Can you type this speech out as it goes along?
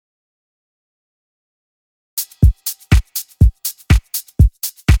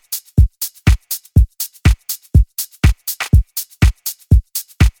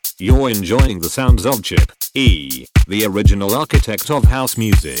You're enjoying the sounds of Chip E, the original architect of house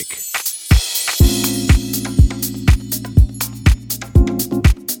music.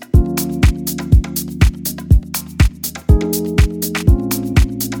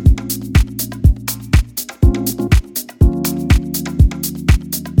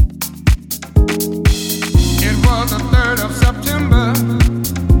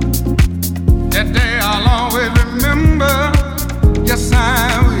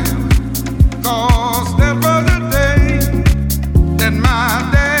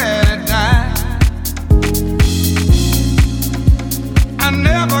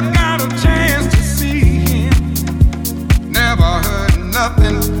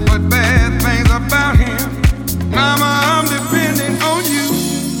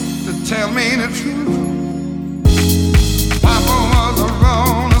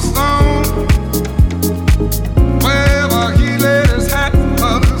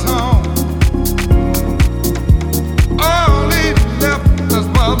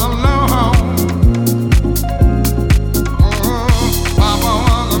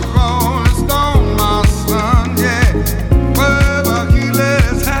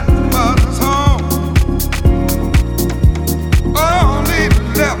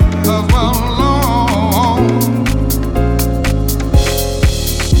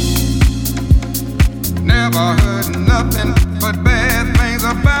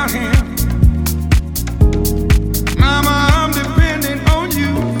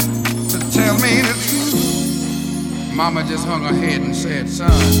 Mama just hung her head and said, son,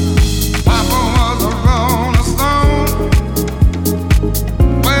 Papa was a rolling stone.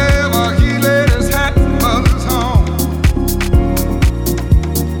 Wherever he laid his hat was his home.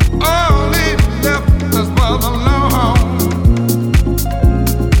 All he left us was alone.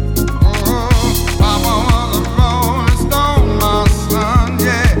 Oh, Papa was a rolling stone, my son,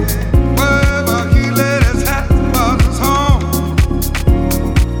 yeah. Wherever he laid his hat was his home.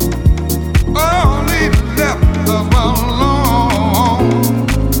 All he left us was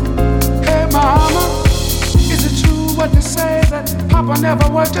what to say that Papa never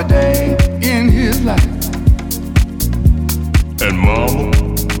worked a day in his life. And Mama,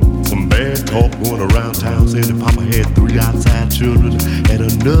 some bad talk going around town said that Papa had 3 outside children and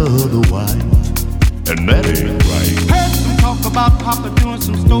another wife. And that ain't right. Heard some talk about Papa doing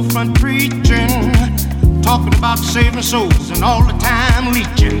some storefront preaching, talking about saving souls and all the time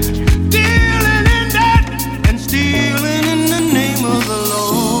leeching, dealing in that and stealing in the name of the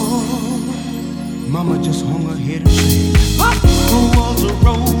Lord. Mama just hung her head and said, who was a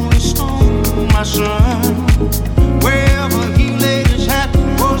rolling stone, my son? Wherever he laid his hat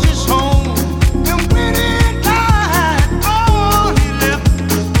was his home. And when he died, all he left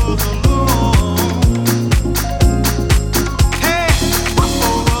was alone. Hey, Papa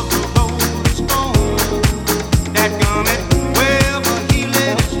was a rolling stone, that gummit. Wherever he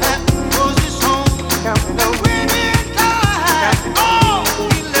laid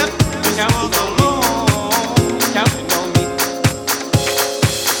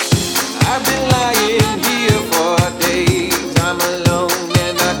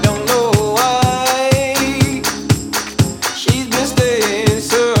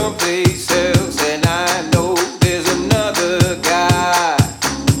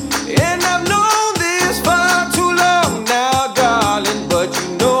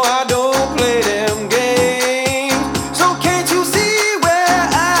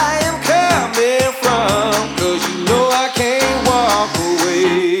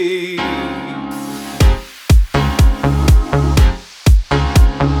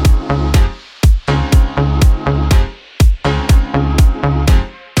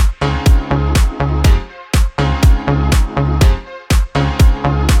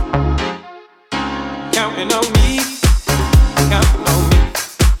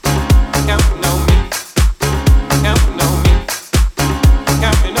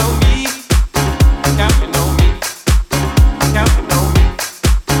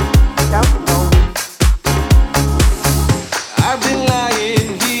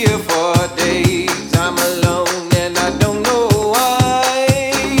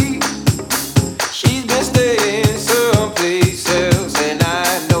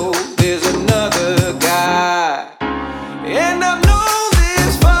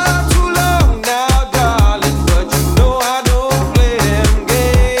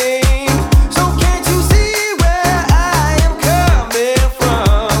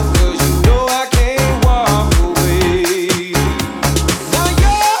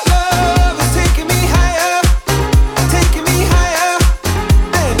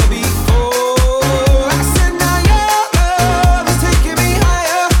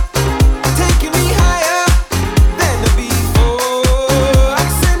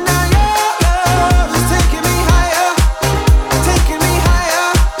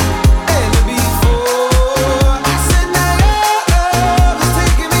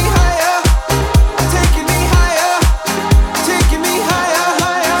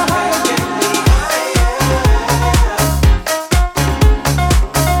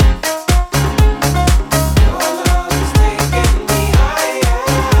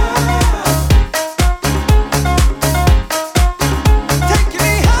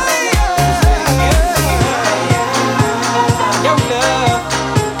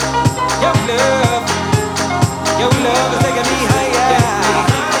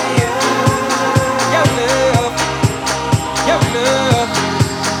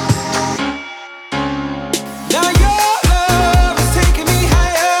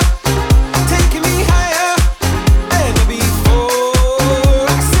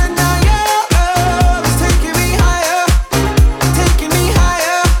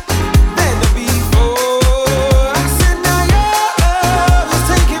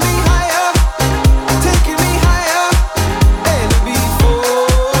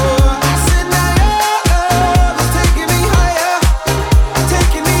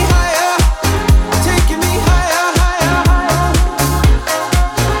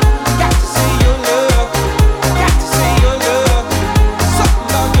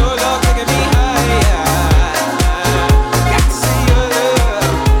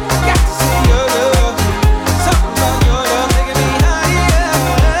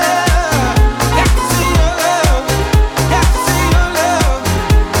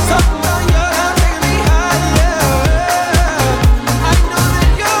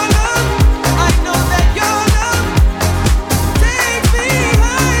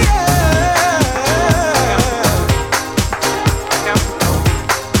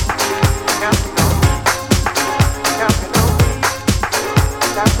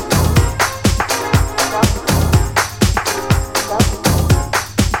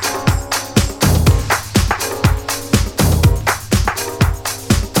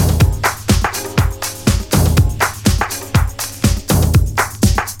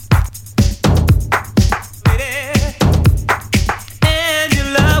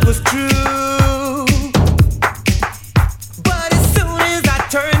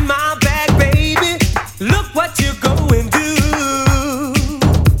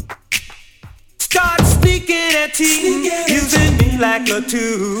cheating, using me like a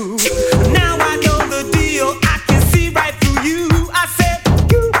tool. Now I know the deal, I can see right through you. I said,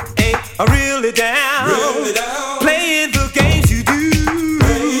 you ain't really down, playing the games you do.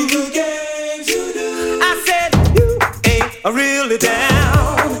 I said, you ain't really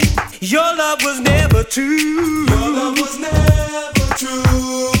down, your love was never true. Your love was never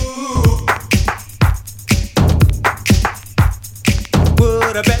true.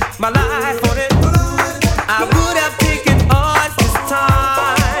 Would I bet my life on it? I would have taken odds this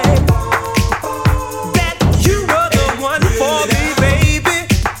time that you were the one for me, baby.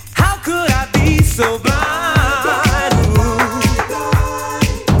 How could I be so blind?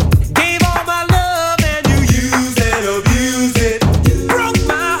 Gave all my love and you used and abused it. Broke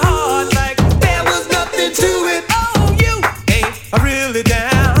my heart like there was nothing to it. Oh, you ain't really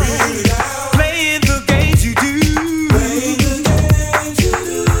down, playing the games you do.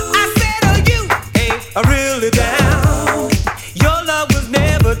 Really down, your love was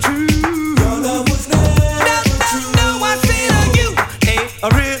never true. Your love was never true. No, I said you ain't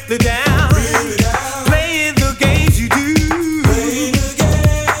really down, playing the games you do.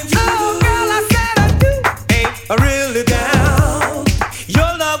 Oh, girl, I said you ain't really down,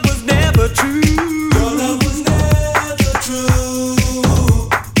 your love was never true. Your love was never true.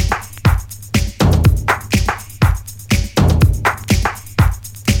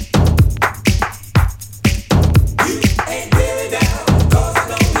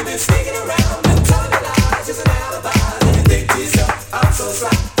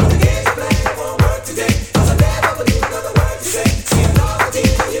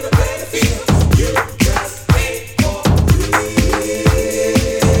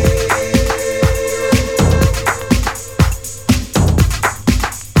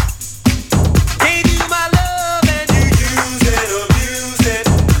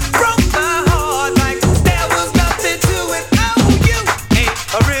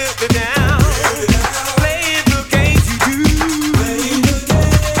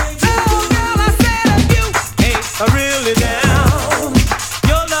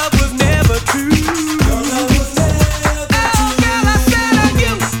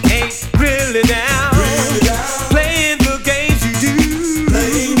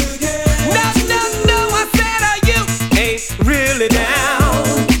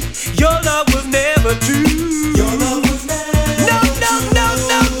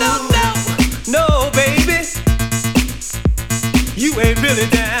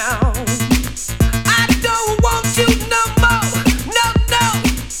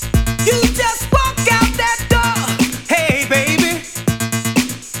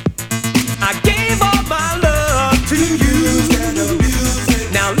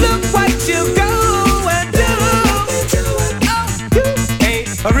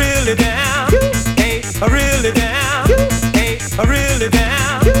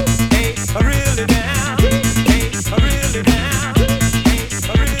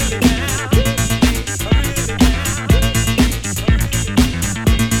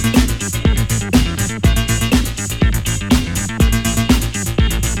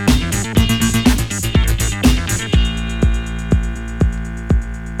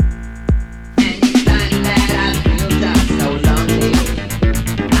 Anytime that I feel just so lonely,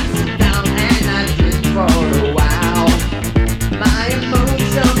 I sit down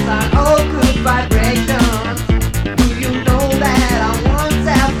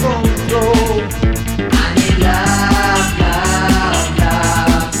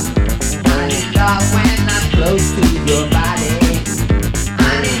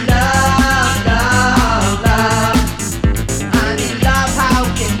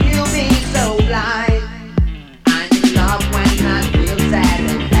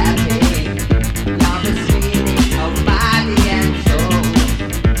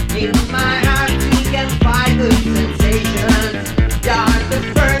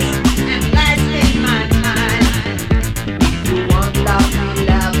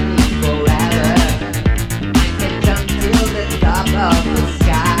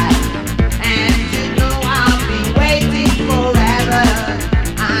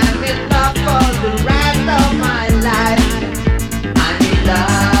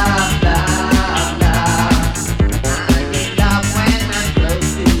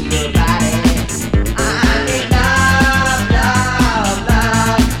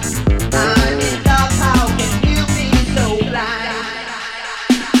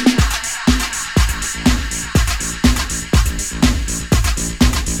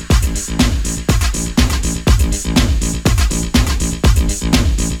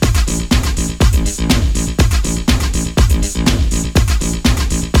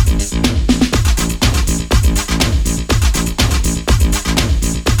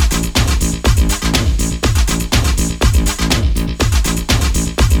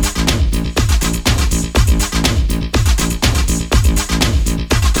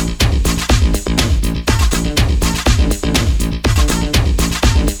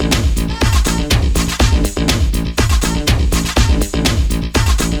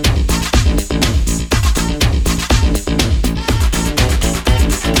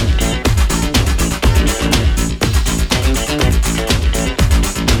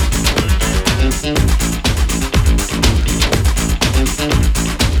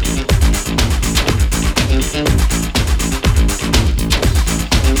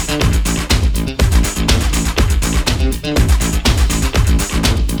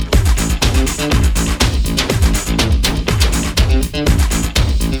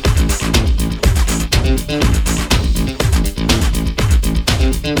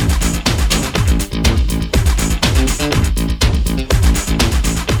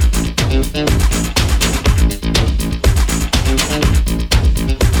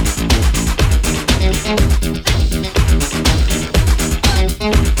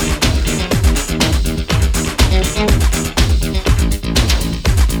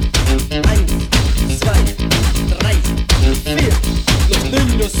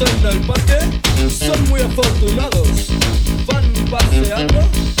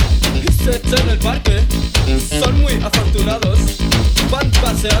en el parque son muy afortunados. Van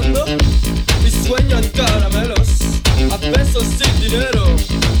paseando y sueñan caramelos a pesos sin dinero.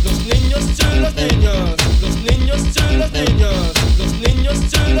 Los niños y las niñas, los niños y las niñas, los niños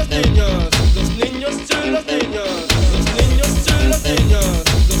y las niñas, los niños y las niñas, los niños y las niñas,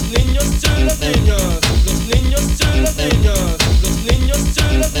 los niños y las niñas, los niños y las niñas, los niños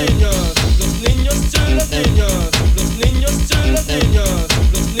y las niñas, los niños y las niñas, los niños y las niñas,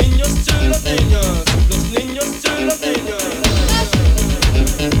 los niños y las niñas, los niños y las niñas.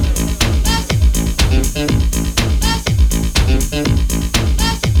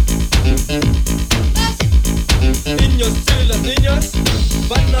 Niños y las niñas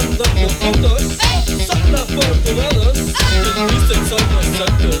van andando juntos, son afortunados y dicen son los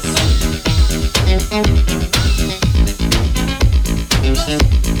santos.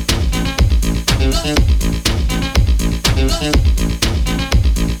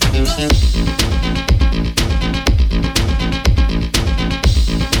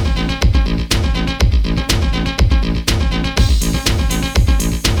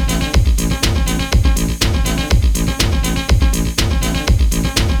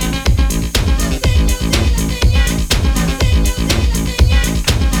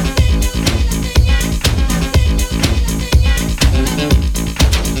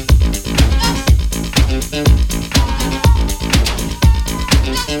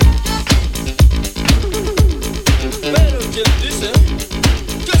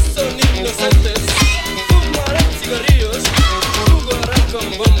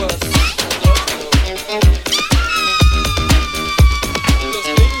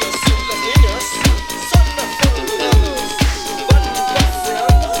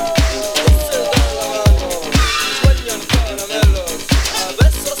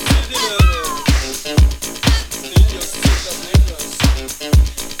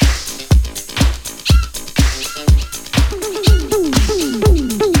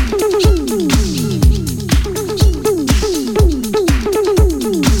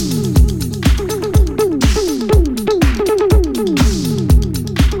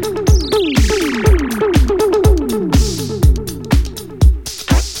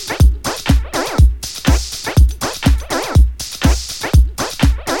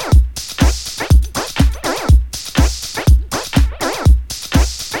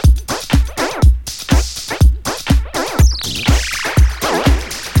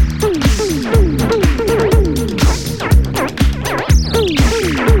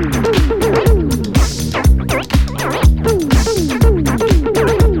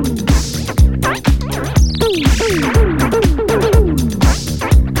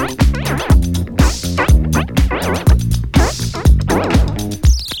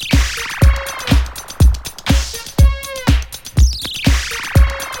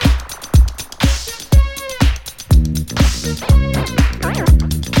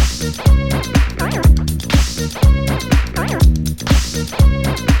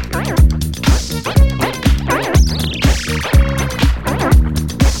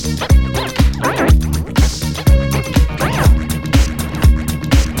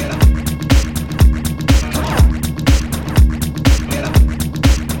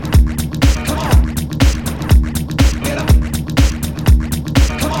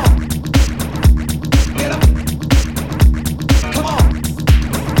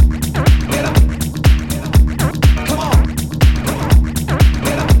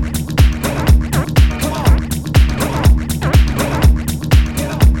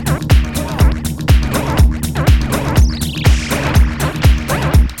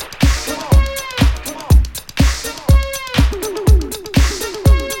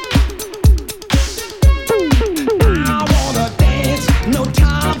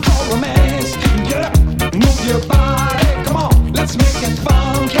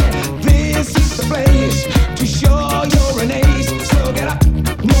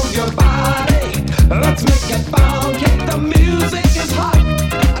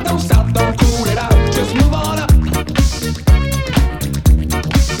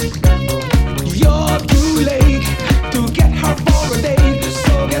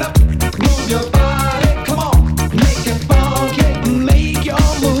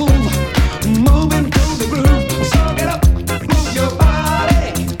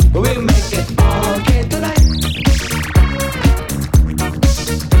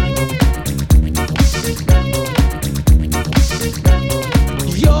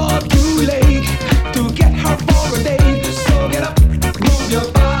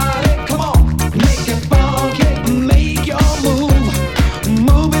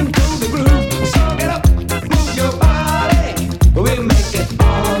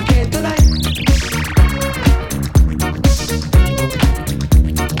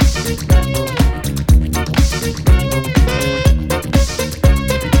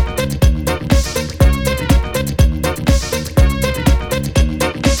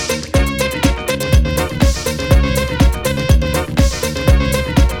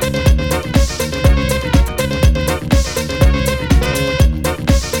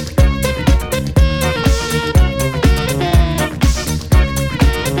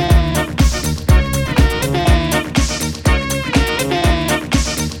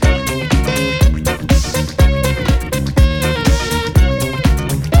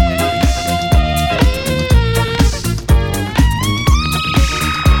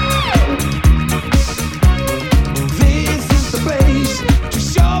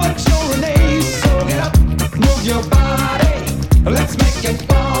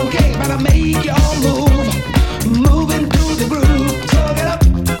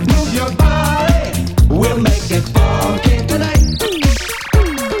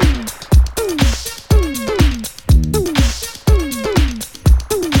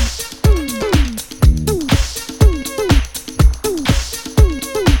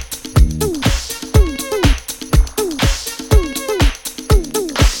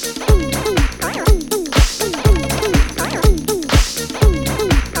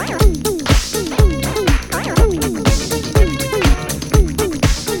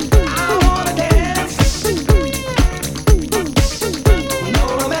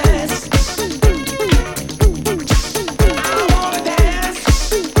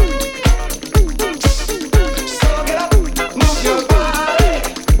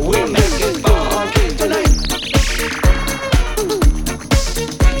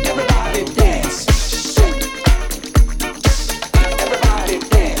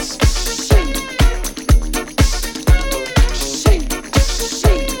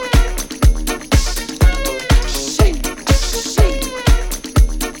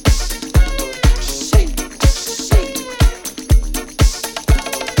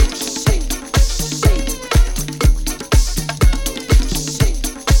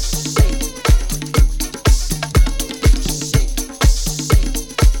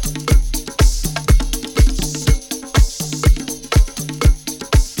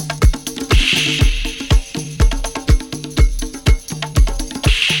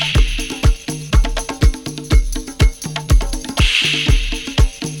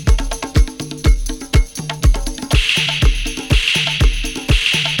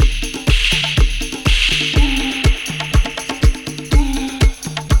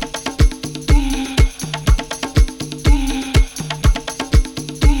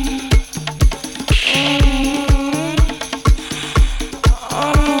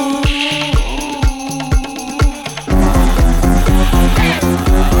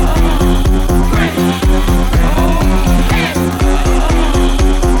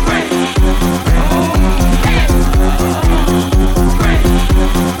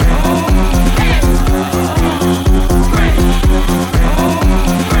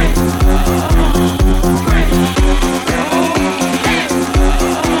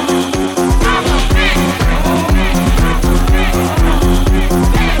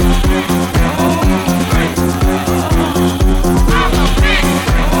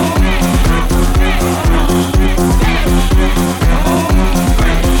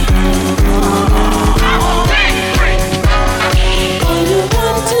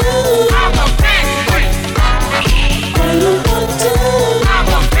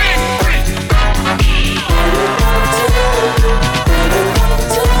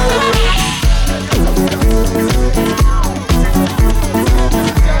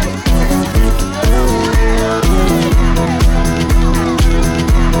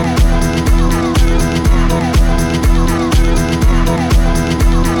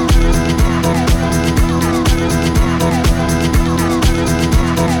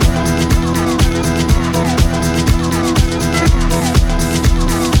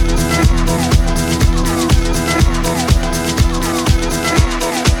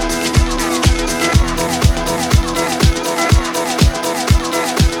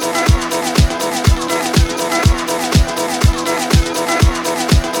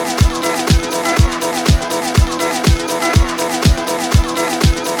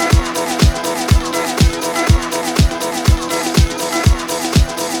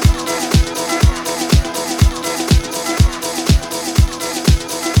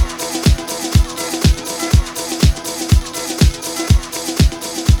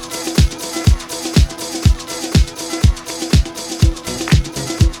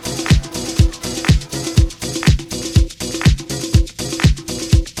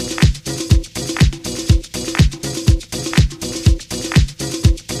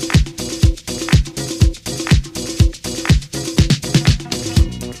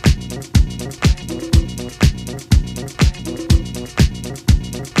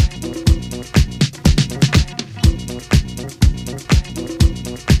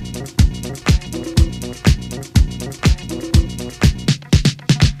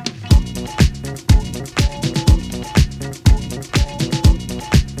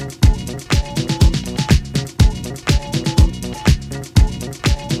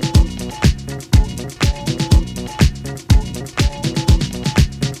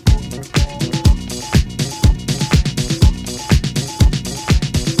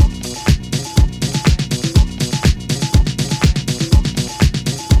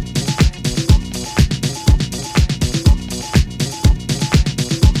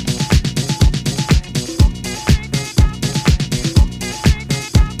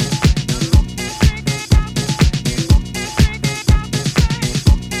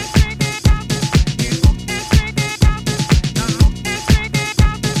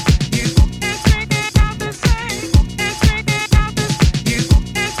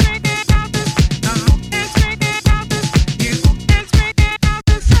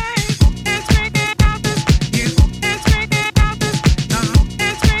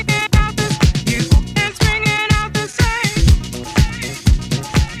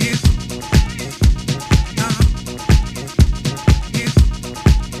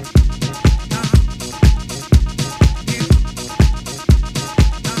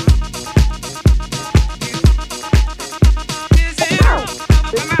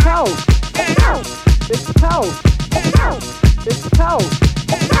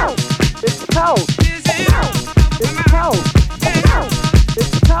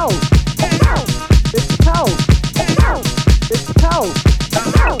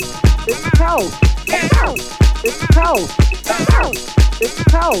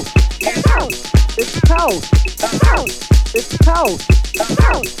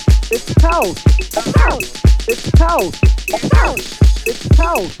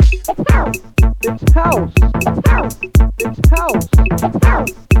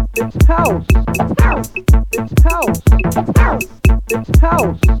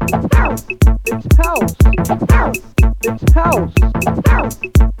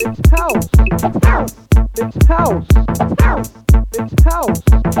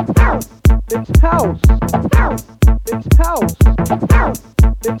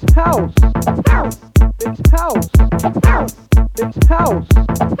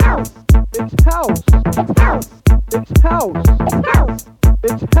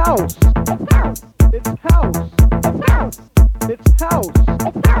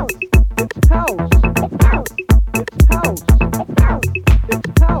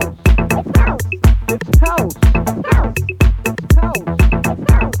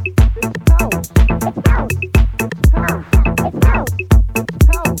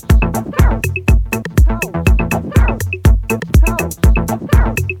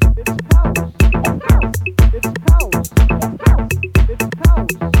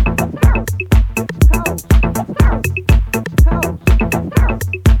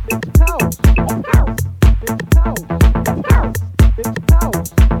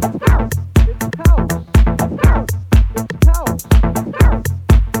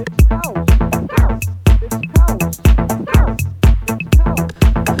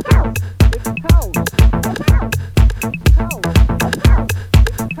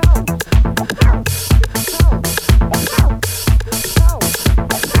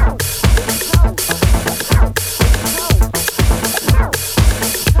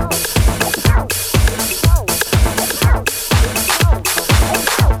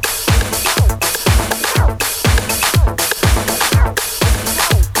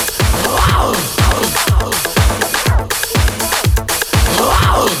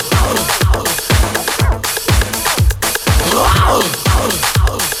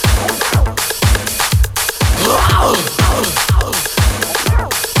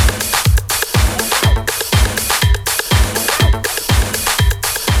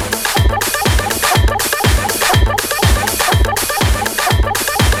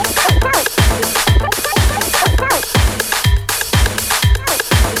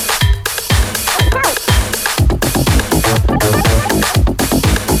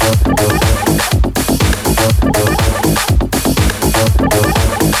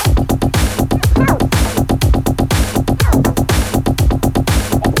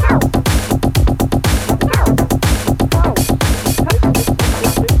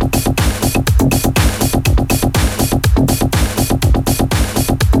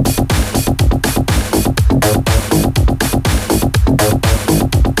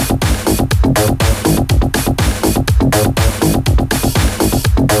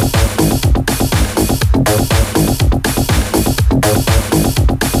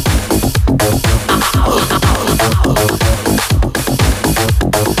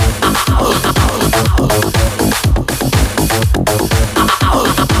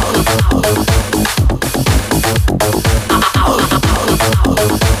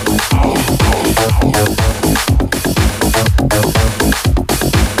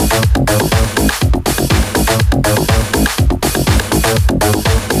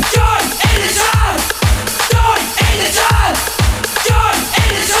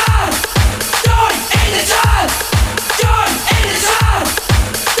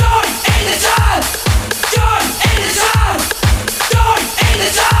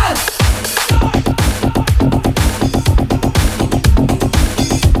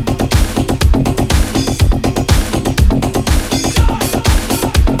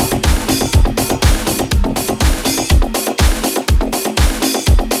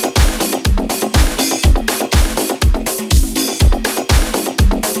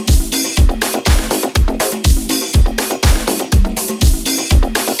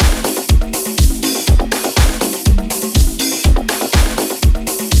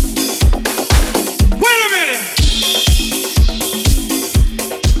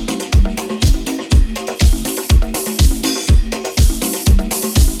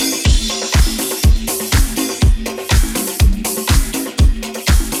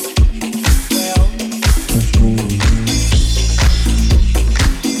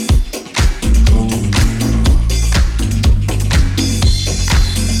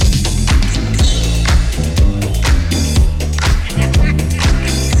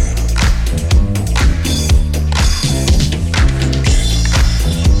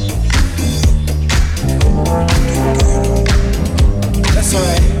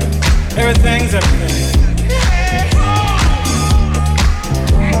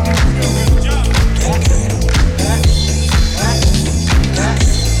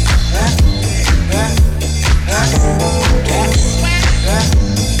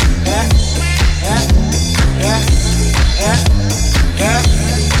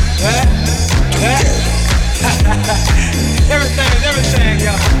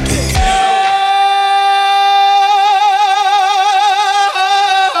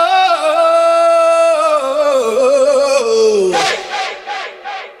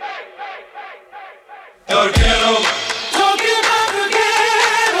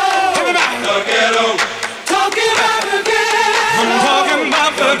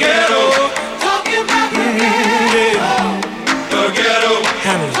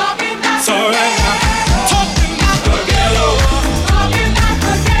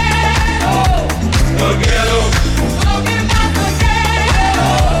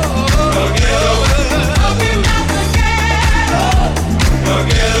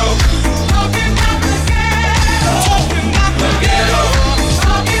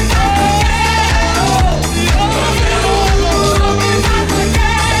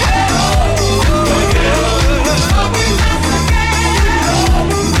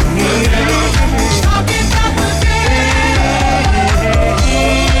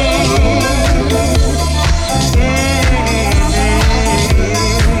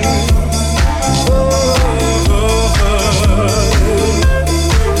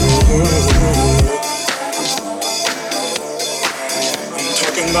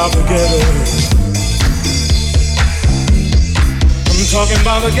 about the ghetto. I'm talking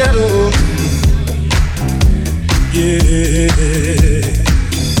about the ghetto. Yeah.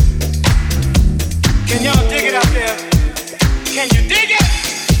 Can y'all dig it out there? Can you dig it?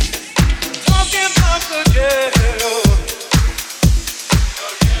 Talking about the ghetto.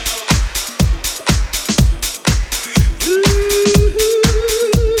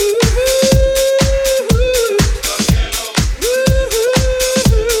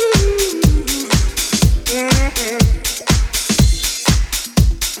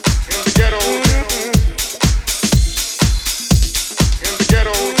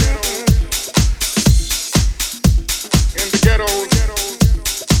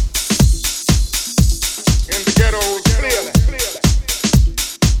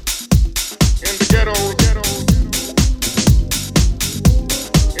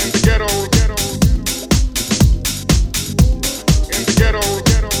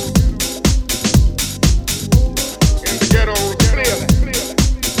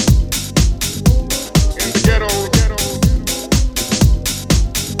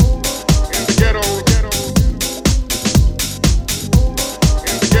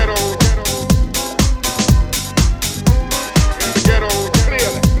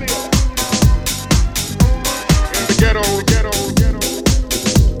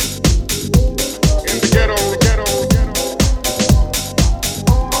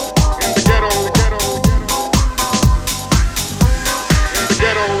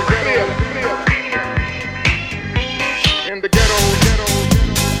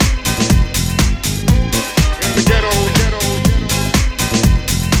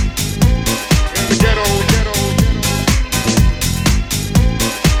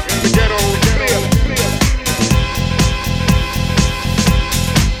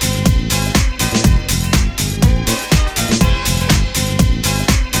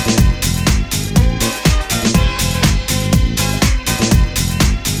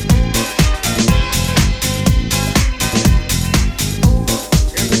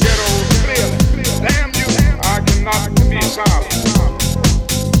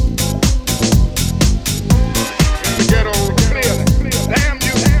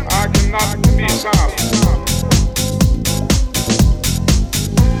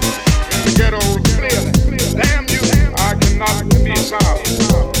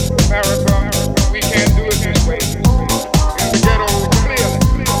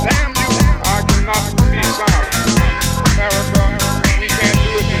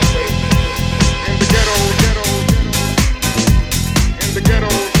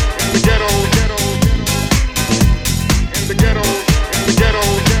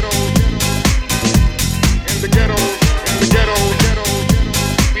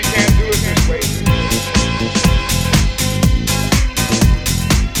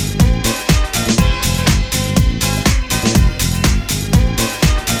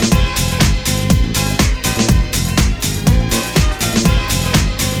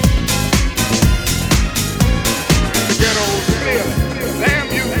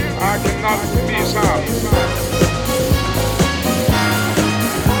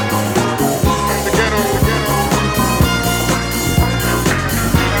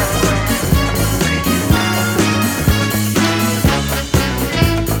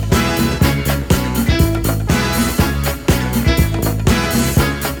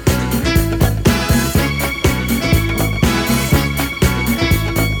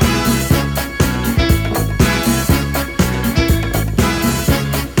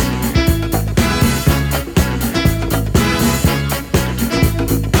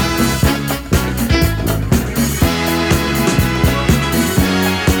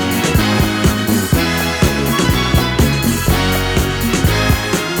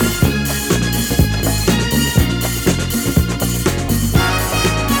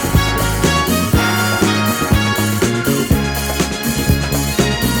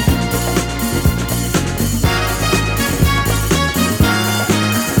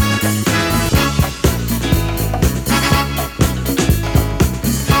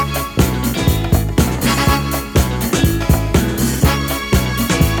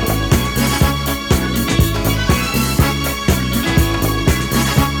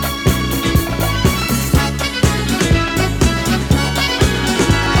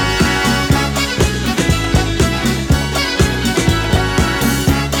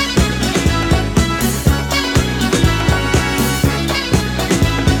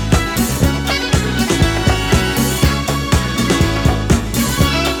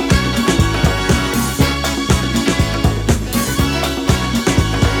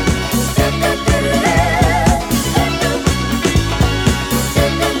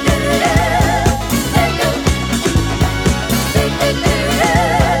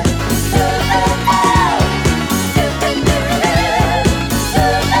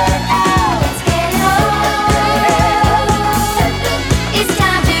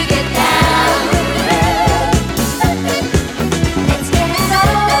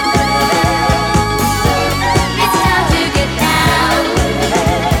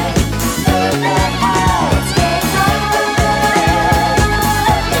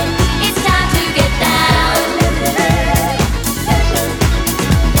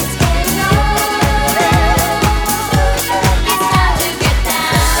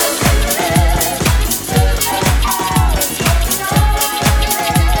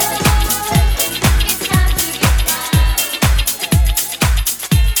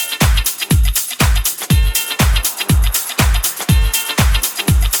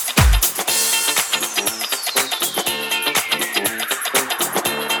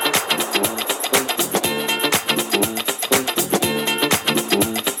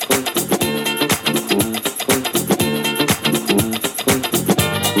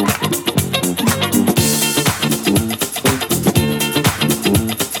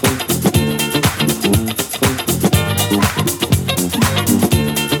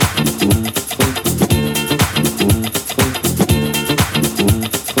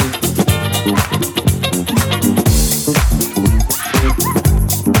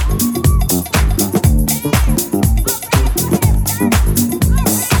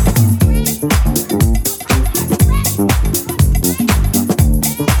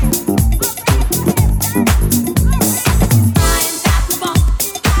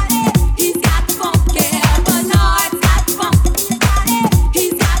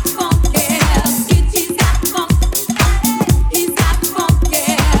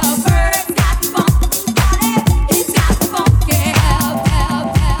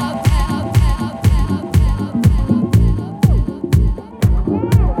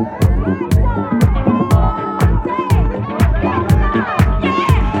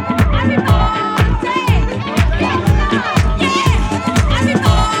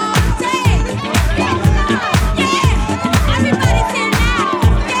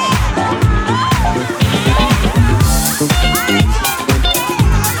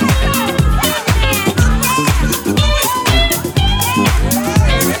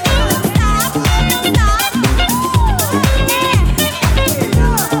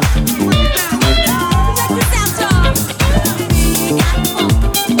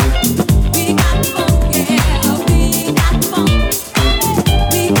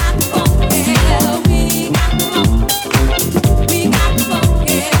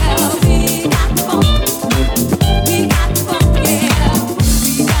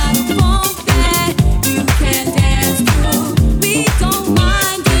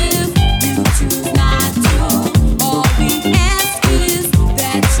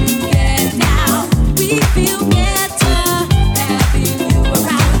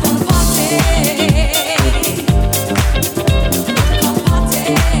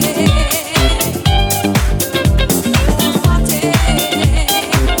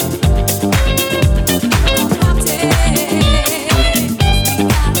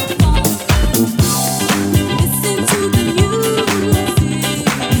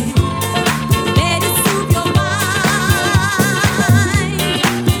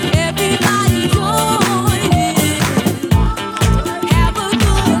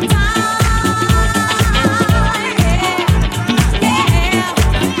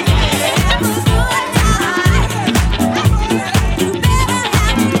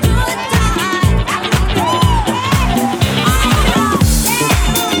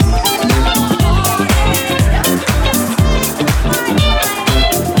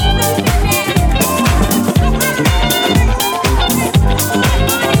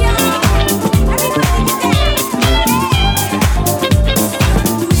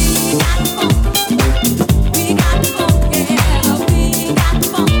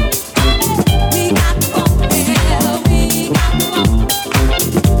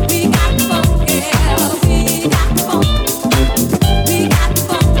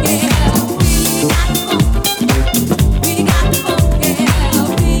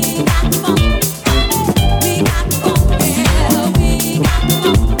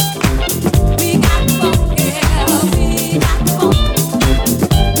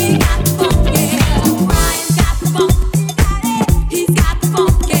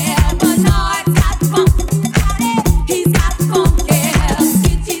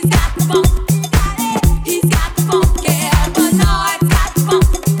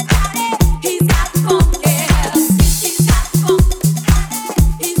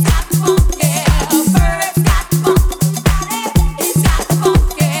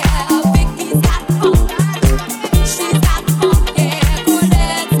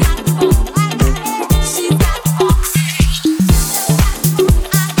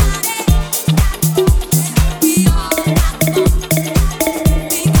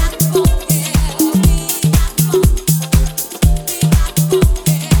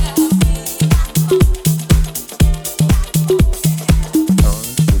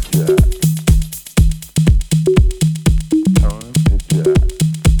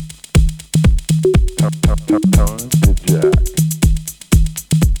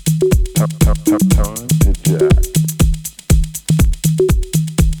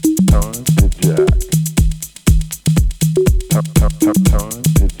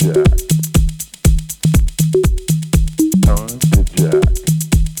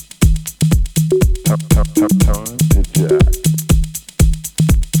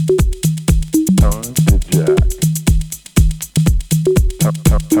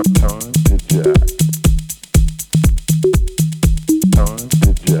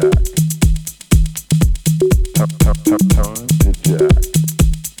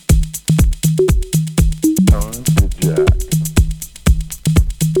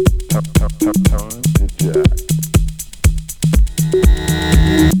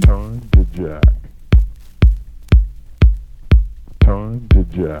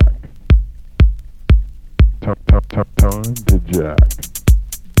 to jack. Time to jack. Time to jack.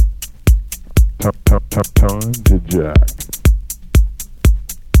 Time to jack.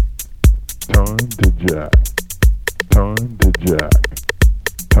 Time to jack. Time to jack.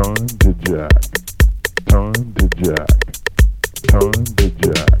 Time to jack. Time to jack. Time to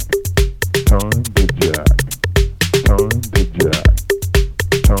jack. Time to jack.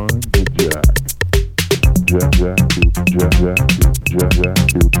 Time to jack. Jack jack jack jack jack jack jack jack jack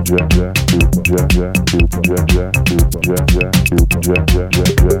jack jack jack jack jack jack jack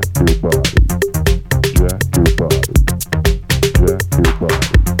jack your body. Jack your body. Jack your body.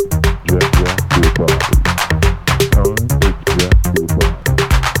 Jack jack your body. Time to jack your body. Time to jack your body. Time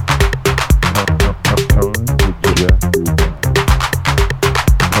to jack your body. Time to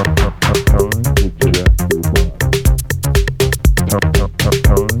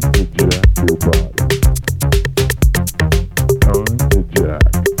jack your body. Time to jack.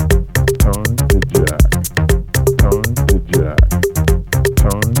 Time to jack. Time to jack. Time to jack.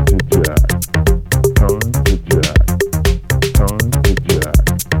 Time to jack. Time to jack. Time to jack.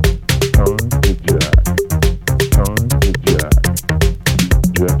 Time to jack. Time to jack.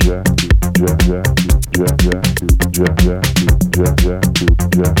 Jack jack jack jack jack jack jack jack jack jack jack jack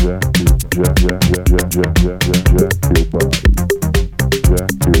jack jack jack jack jack your body. Jack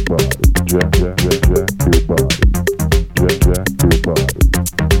your body. Jack jack jack jack your body. Jack jack your body.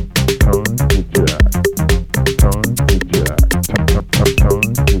 Time to jack. Time to jack. Time to jack.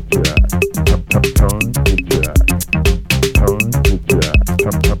 Time to jack. Time to jack. Time to jack. Time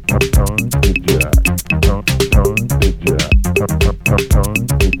to jack. Time to jack. Time to jack.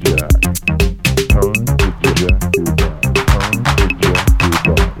 Time to jack your body. Time to jack your body. Time to jack your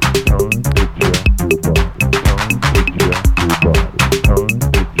body. Time to jack your body. Time to jack your body. Time to jack your body. Time to jack your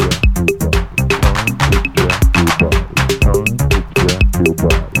body. Time to jack your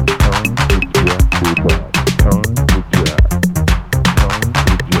body. Time to jack. Time to jack. Time to jack. Time to jack.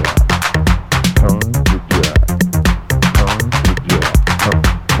 Time to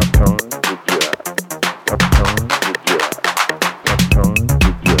jack. Time to jack. Time to jack. Time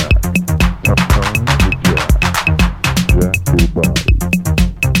to jack. Jack your body.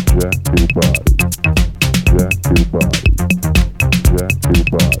 Jack your body. Jack your body. Jack your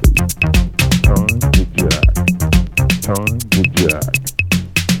body. Time to jack. Time to jack.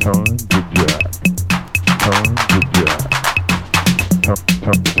 Time to jack. Time to jack.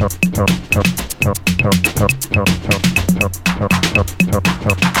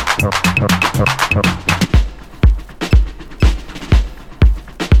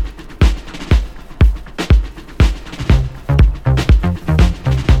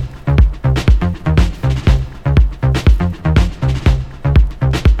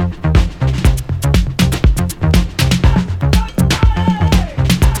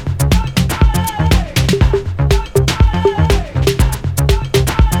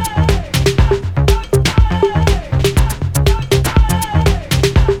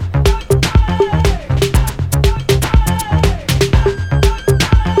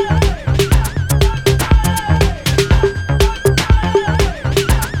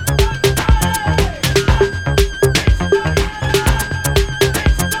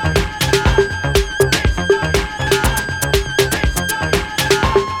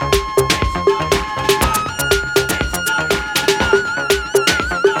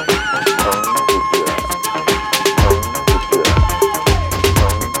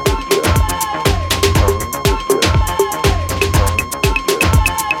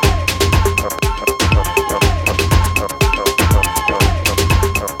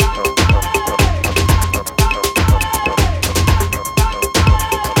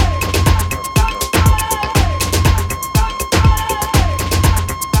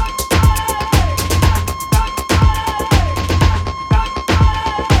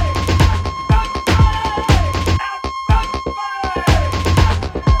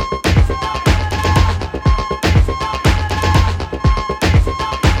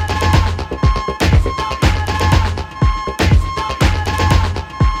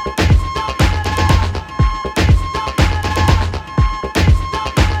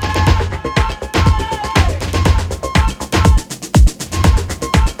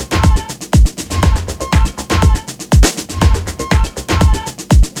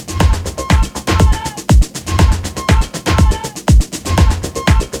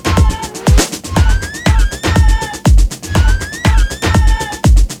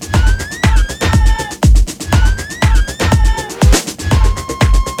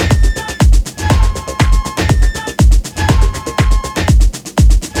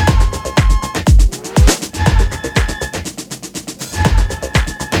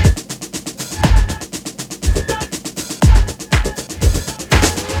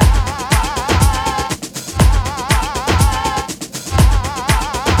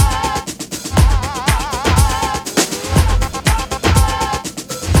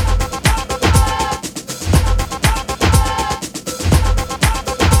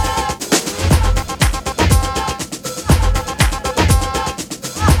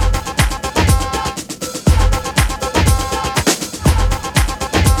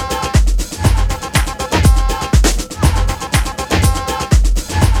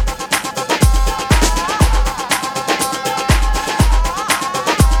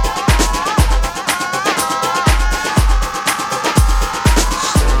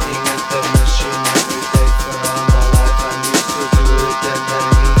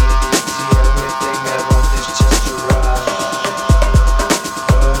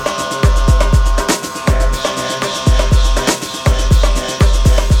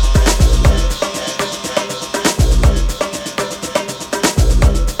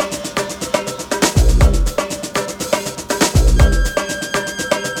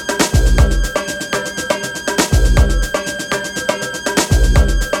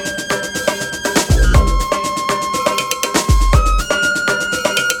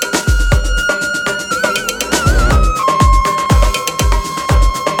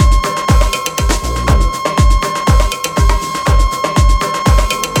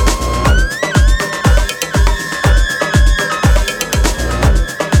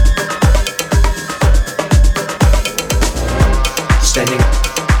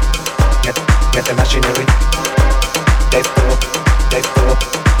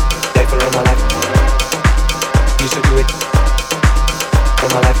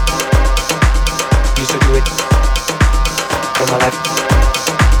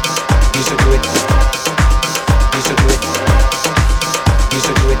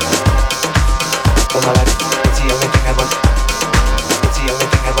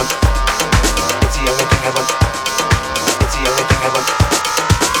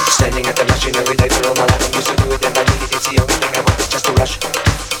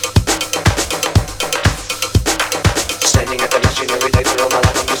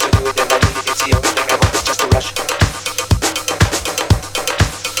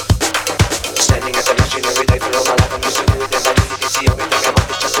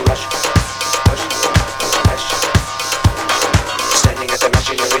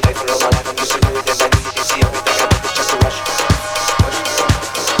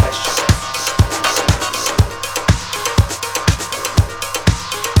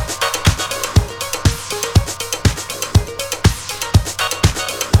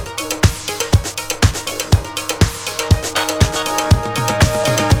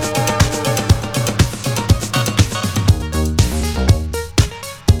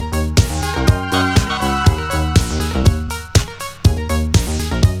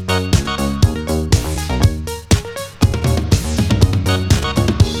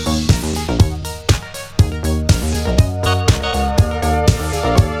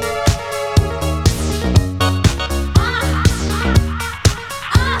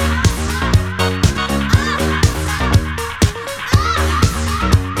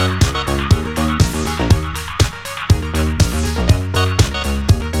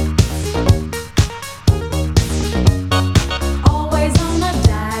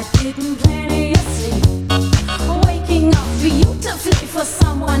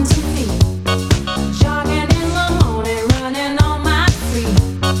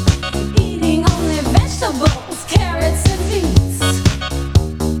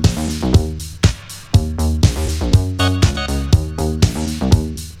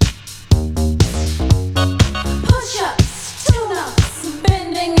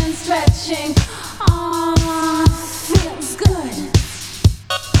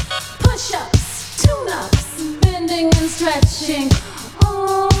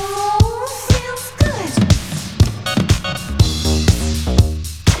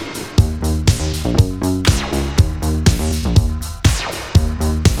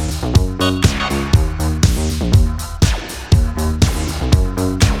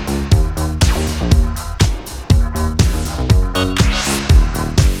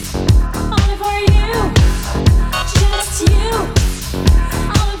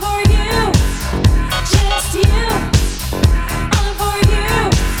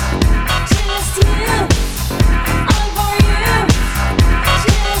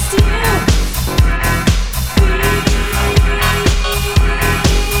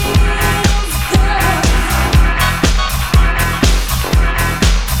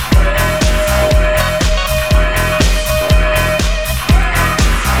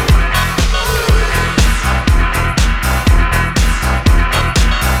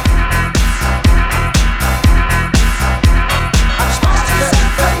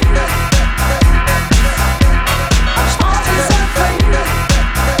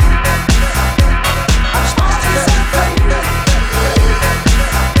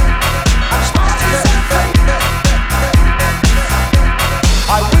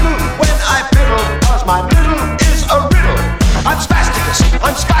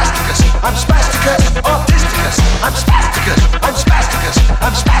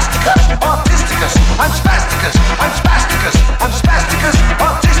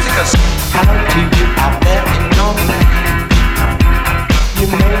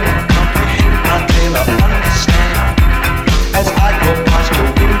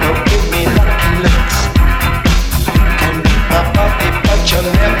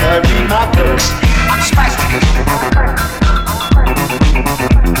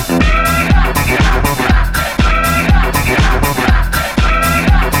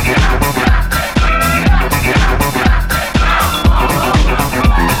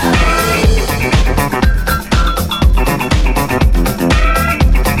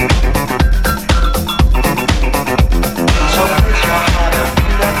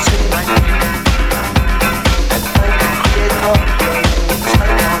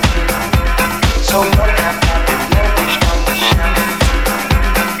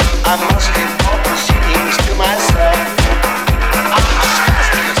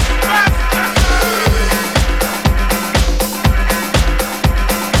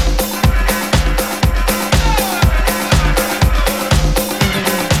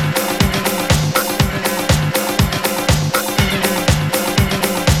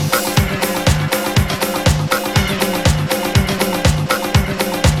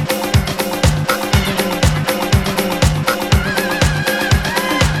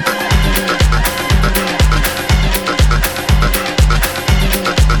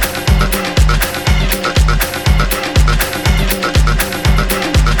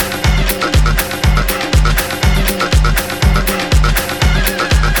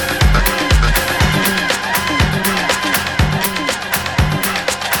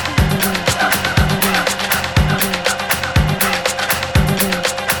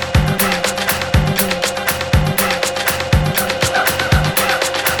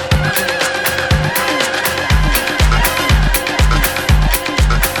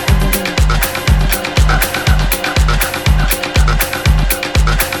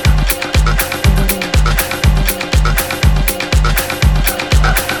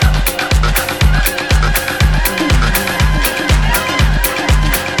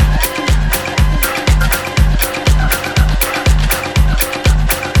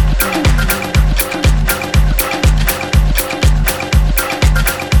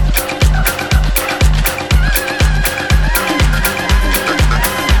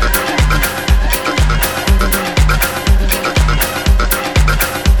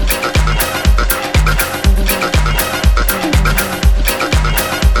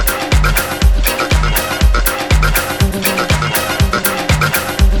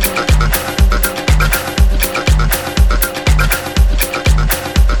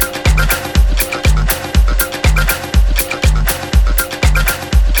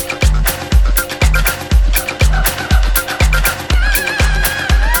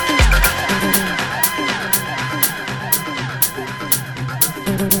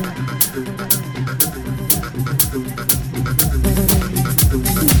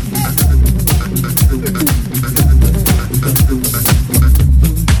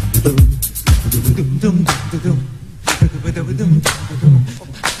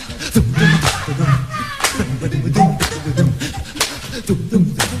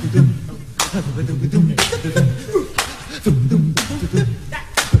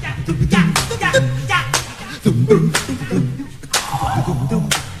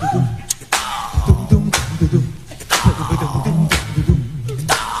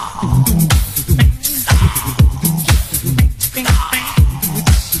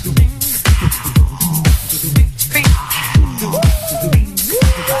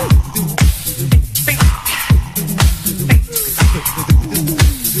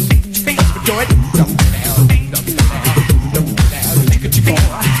 Do it.